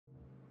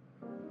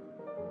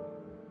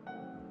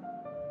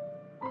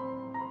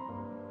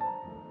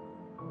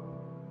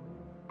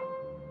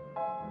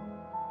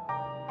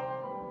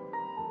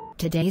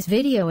Today's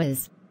video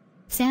is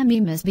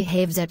Sammi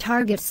misbehaves at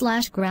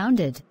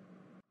Target/grounded.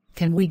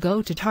 Can we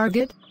go to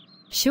Target?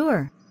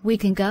 Sure, we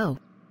can go.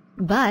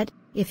 But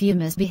if you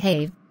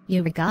misbehave,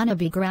 you're gonna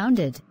be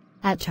grounded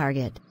at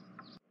Target.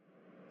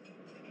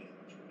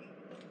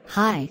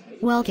 Hi,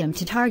 welcome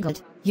to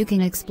Target. You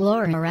can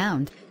explore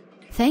around.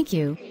 Thank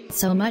you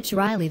so much,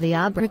 Riley the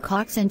Aubrey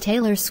Cox and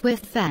Taylor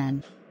Swift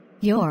fan.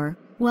 You're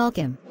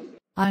welcome.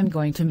 I'm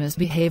going to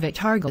misbehave at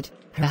Target.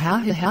 Hey,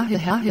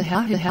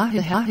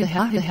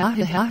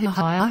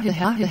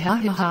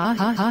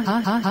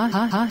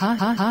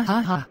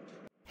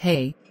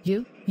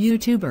 you,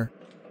 YouTuber.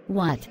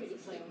 What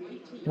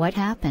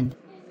happened?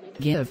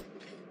 Give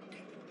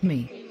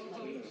me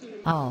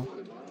all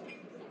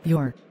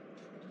your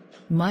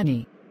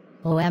money.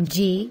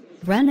 OMG,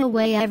 run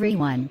away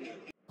everyone.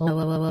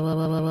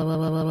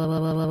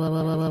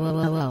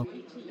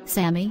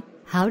 Sammi,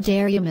 how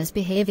dare you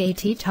misbehave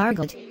at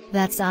Target?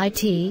 That's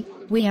it,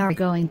 we are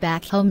going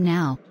back home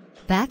now.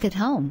 Back at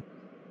home.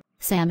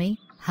 Sammi,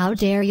 how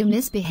dare you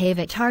misbehave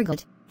at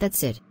Target?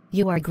 That's it,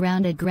 you are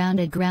grounded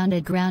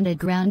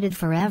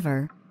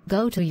forever.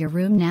 Go to your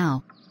room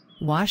now.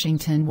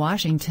 Washington,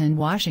 Washington,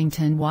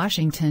 Washington,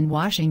 Washington,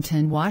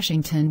 Washington,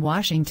 Washington,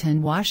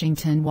 Washington,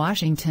 Washington,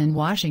 Washington,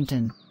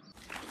 Washington.